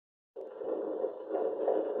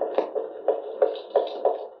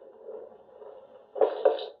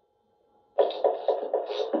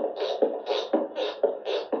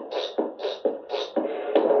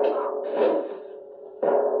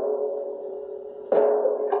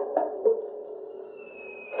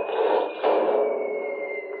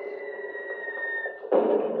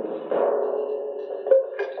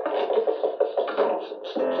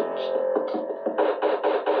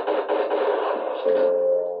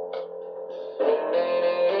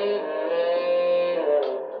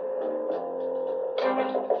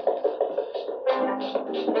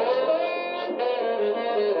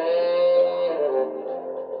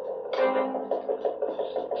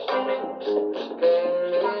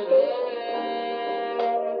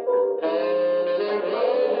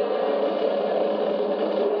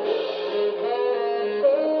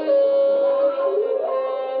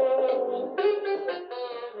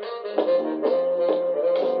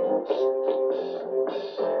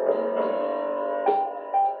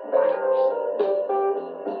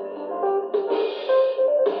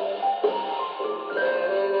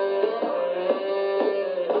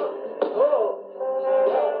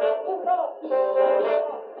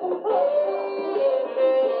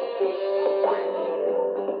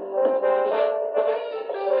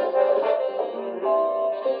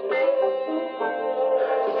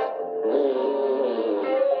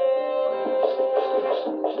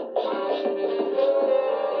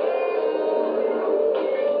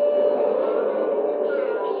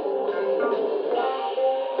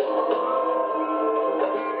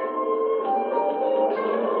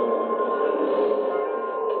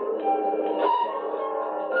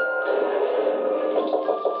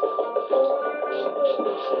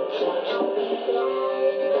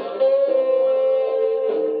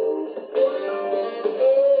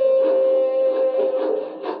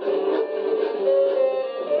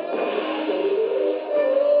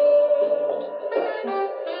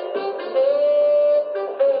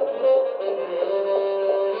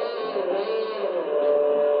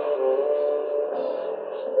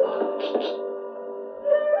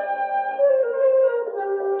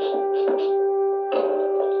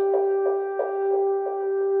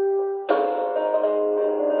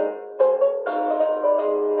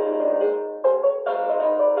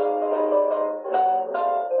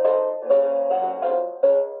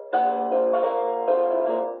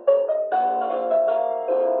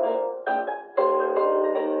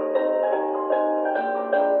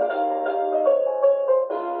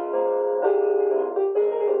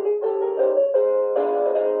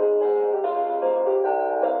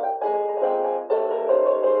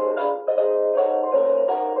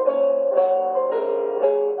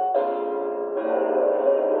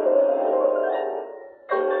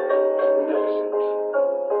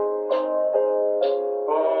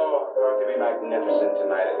magnificent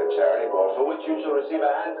tonight at the charity ball, for which you shall receive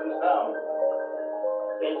a handsome sum.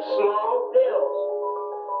 In small bills.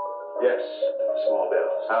 Yes, small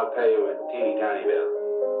bills. I'll pay you in teeny-tiny bills.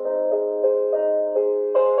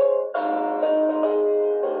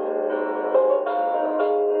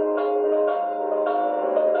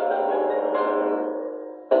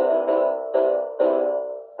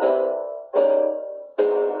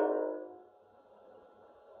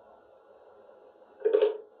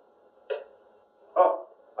 Oh,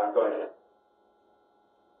 I'm going to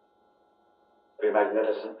be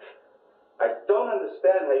magnificent. I don't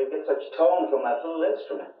understand how you get such tone from that little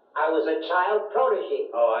instrument. I was a child protege.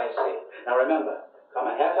 Oh, I see. Now remember, come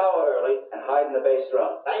a half hour early and hide in the bass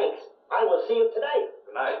drum. Thanks. I will see you tonight.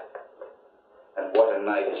 Tonight. And what a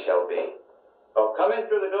night it shall be. Oh, come in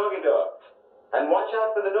through the doggy door. And watch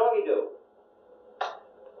out for the doggy-doo.